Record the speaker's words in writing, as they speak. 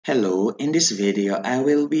Hello, in this video I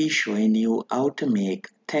will be showing you how to make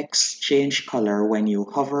text change color when you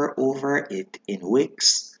hover over it in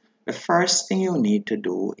Wix. The first thing you need to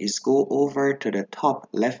do is go over to the top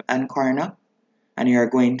left hand corner and you are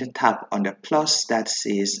going to tap on the plus that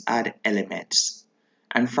says add elements.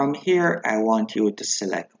 And from here I want you to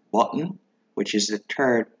select button, which is the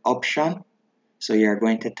third option. So you are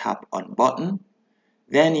going to tap on button.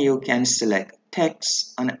 Then you can select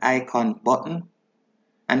text and icon button.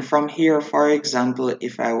 And from here, for example,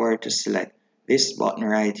 if I were to select this button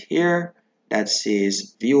right here that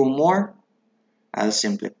says view more, I'll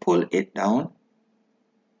simply pull it down.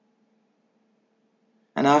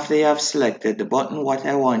 And after you have selected the button, what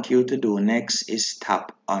I want you to do next is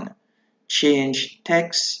tap on change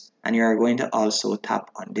text, and you are going to also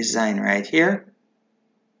tap on design right here.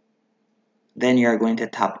 Then you are going to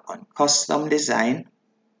tap on custom design.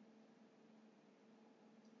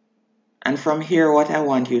 And from here, what I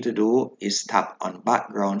want you to do is tap on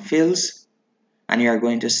background fills, and you are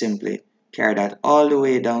going to simply carry that all the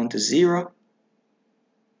way down to 0.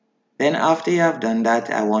 Then after you have done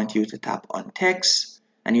that, I want you to tap on text,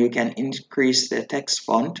 and you can increase the text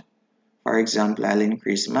font. For example, I'll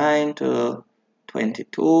increase mine to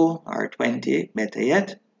 22 or 20, better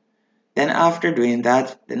yet. Then after doing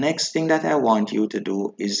that, the next thing that I want you to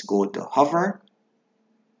do is go to hover.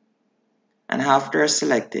 And after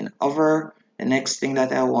selecting hover, the next thing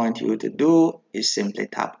that I want you to do is simply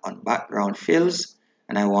tap on background fills,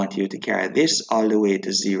 and I want you to carry this all the way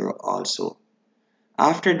to 0 also.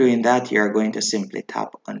 After doing that, you are going to simply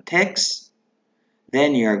tap on text.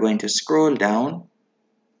 Then you are going to scroll down,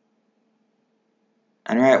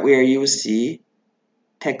 and right where you see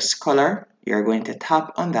text color, you are going to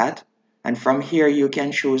tap on that, and from here you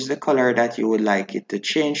can choose the color that you would like it to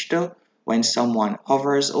change to when someone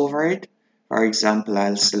hovers over it. For example,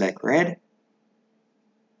 I'll select red.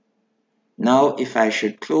 Now if I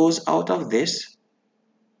should close out of this,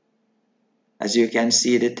 as you can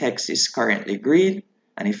see, the text is currently green,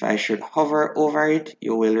 and if I should hover over it,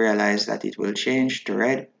 you will realize that it will change to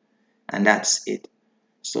red, and that's it.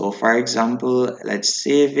 So for example, let's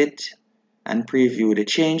save it and preview the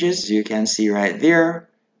changes. You can see right there,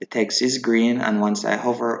 the text is green, and once I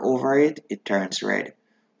hover over it, it turns red.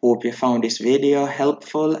 Hope you found this video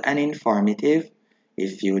helpful and informative.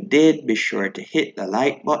 If you did, be sure to hit the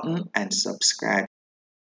like button and subscribe.